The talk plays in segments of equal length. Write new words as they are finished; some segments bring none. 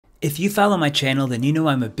If you follow my channel, then you know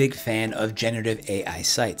I'm a big fan of generative AI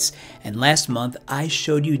sites. And last month, I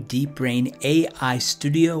showed you DeepBrain AI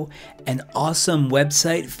Studio, an awesome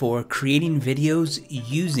website for creating videos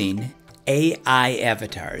using AI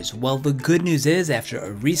avatars. Well, the good news is, after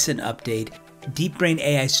a recent update, DeepBrain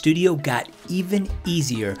AI Studio got even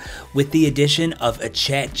easier with the addition of a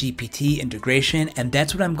ChatGPT integration, and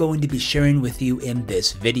that's what I'm going to be sharing with you in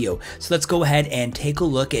this video. So let's go ahead and take a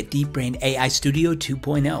look at DeepBrain AI Studio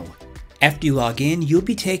 2.0. After you log in, you'll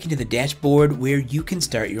be taken to the dashboard where you can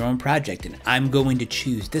start your own project, and I'm going to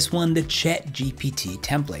choose this one, the ChatGPT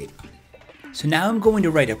template. So now I'm going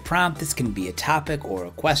to write a prompt. This can be a topic or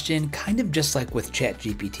a question, kind of just like with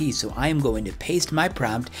ChatGPT. So I am going to paste my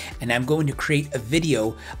prompt and I'm going to create a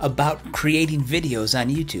video about creating videos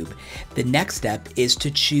on YouTube. The next step is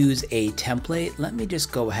to choose a template. Let me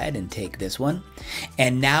just go ahead and take this one.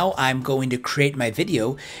 And now I'm going to create my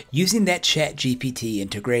video using that ChatGPT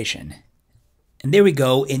integration. And there we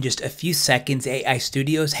go. In just a few seconds, AI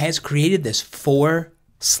Studios has created this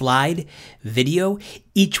 4-slide video.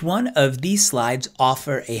 Each one of these slides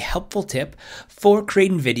offer a helpful tip for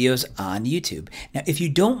creating videos on YouTube. Now, if you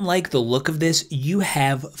don't like the look of this, you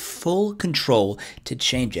have full control to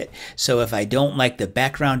change it. So if I don't like the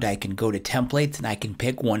background, I can go to templates and I can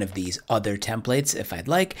pick one of these other templates if I'd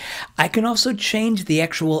like. I can also change the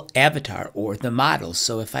actual avatar or the model.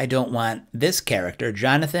 So if I don't want this character,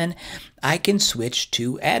 Jonathan, I can switch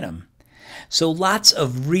to Adam. So lots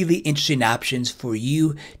of really interesting options for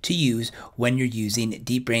you to use when you're using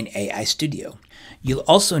DeepBrain AI Studio. You'll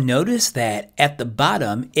also notice that at the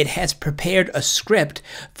bottom, it has prepared a script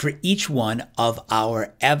for each one of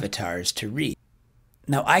our avatars to read.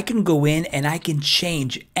 Now I can go in and I can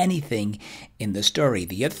change anything in the story.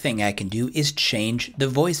 The other thing I can do is change the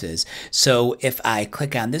voices. So if I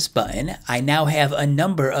click on this button, I now have a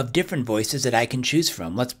number of different voices that I can choose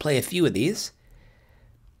from. Let's play a few of these.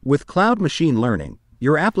 With cloud machine learning,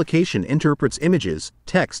 your application interprets images,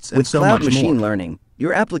 texts, and so much more. With cloud machine learning,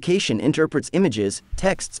 your application interprets images,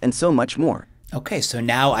 texts, and so much more. Okay, so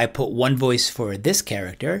now I put one voice for this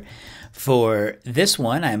character. For this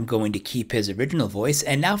one, I'm going to keep his original voice.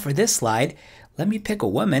 And now for this slide, let me pick a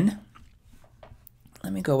woman.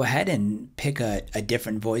 Let me go ahead and pick a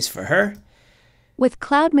different voice for her. With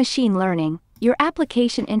cloud machine learning, your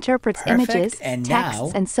application interprets images, And texts,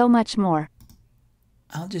 now, and so much more.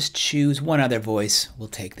 I'll just choose one other voice. We'll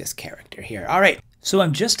take this character here. All right, so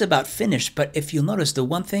I'm just about finished, but if you'll notice, the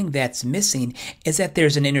one thing that's missing is that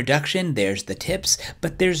there's an introduction, there's the tips,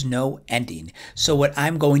 but there's no ending. So what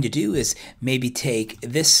I'm going to do is maybe take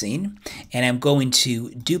this scene, and I'm going to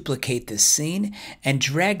duplicate this scene and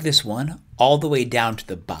drag this one all the way down to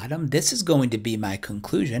the bottom. This is going to be my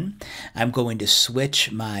conclusion. I'm going to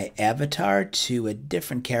switch my avatar to a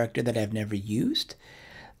different character that I've never used.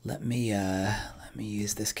 Let me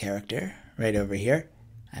use this character right over here.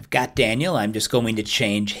 I've got Daniel. I'm just going to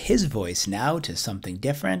change his voice now to something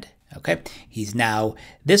different. Okay, he's now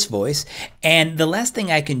this voice. And the last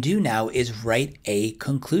thing I can do now is write a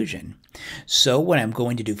conclusion. So what I'm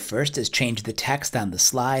going to do first is change the text on the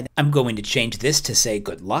slide. I'm going to change this to say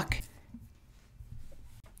good luck.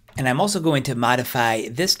 And I'm also going to modify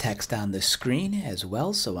this text on the screen as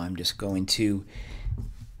well. So I'm just going to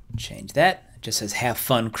change that. Just says have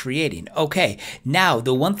fun creating. Okay, now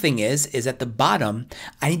the one thing is at the bottom,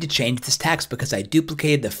 I need to change this text because I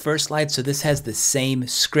duplicated the first slide, so this has the same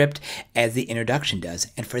script as the introduction does.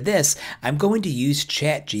 And for this, I'm going to use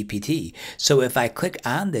ChatGPT. So if I click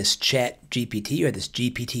on this ChatGPT or this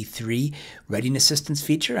GPT-3 writing assistance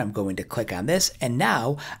feature, I'm going to click on this, and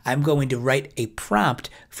now I'm going to write a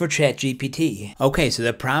prompt for ChatGPT. Okay, so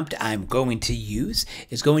the prompt I'm going to use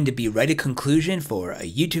is going to be write a conclusion for a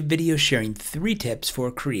YouTube video sharing 3 tips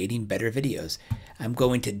for creating better videos. I'm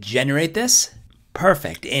going to generate this.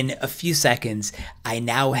 Perfect. In a few seconds, I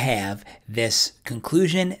now have this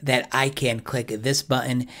conclusion that I can click this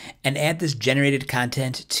button and add this generated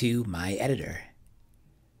content to my editor.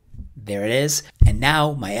 There it is. And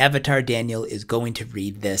now my avatar Daniel is going to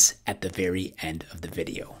read this at the very end of the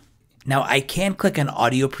video. Now I can click on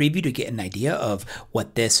audio preview to get an idea of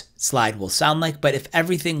what this slide will sound like, but if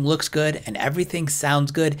everything looks good and everything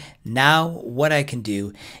sounds good, now what I can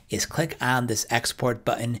do is click on this export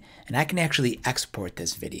button and I can actually export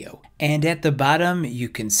this video. And at the bottom, you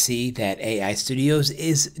can see that AI Studios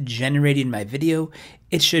is generating my video.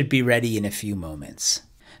 It should be ready in a few moments.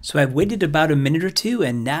 So I've waited about a minute or two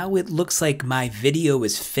and now it looks like my video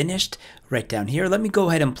is finished right down here. Let me go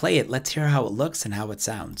ahead and play it. Let's hear how it looks and how it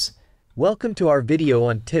sounds. Welcome to our video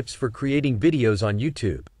on tips for creating videos on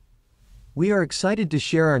YouTube. We are excited to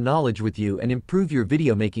share our knowledge with you and improve your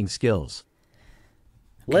video making skills.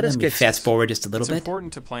 Let us me get fast forward just a little It's bit.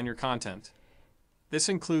 important to plan your content. This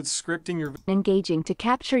includes scripting your Engaging to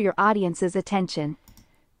capture your audience's attention.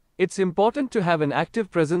 It's important to have an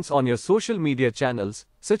active presence on your social media channels,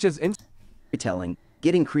 such as Storytelling,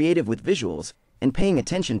 getting creative with visuals, and paying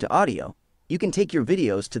attention to audio. You can take your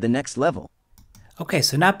videos to the next level. Okay,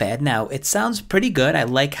 so not bad. Now, it sounds pretty good. I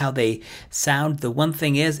like how they sound. The one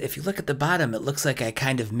thing is, if you look at the bottom, it looks like I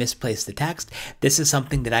kind of misplaced the text. This is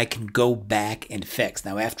something that I can go back and fix.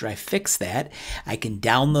 Now, after I fix that, I can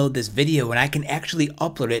download this video and I can actually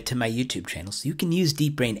upload it to my YouTube channel. So you can use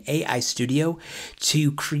DeepBrain AI Studio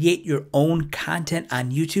to create your own content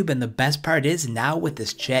on YouTube. And the best part is, now with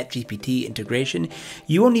this ChatGPT integration,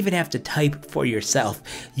 you won't even have to type for yourself.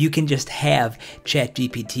 You can just have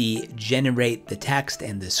ChatGPT generate the text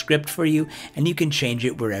and the script for you, and you can change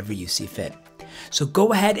it wherever you see fit. So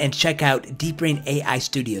go ahead and check out DeepBrain AI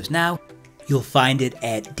Studios now. You'll find it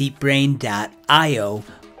at deepbrain.io.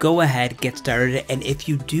 Go ahead, get started, and if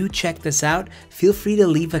you do check this out, feel free to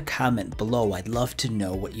leave a comment below. I'd love to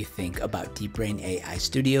know what you think about DeepBrain AI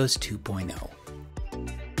Studios 2.0.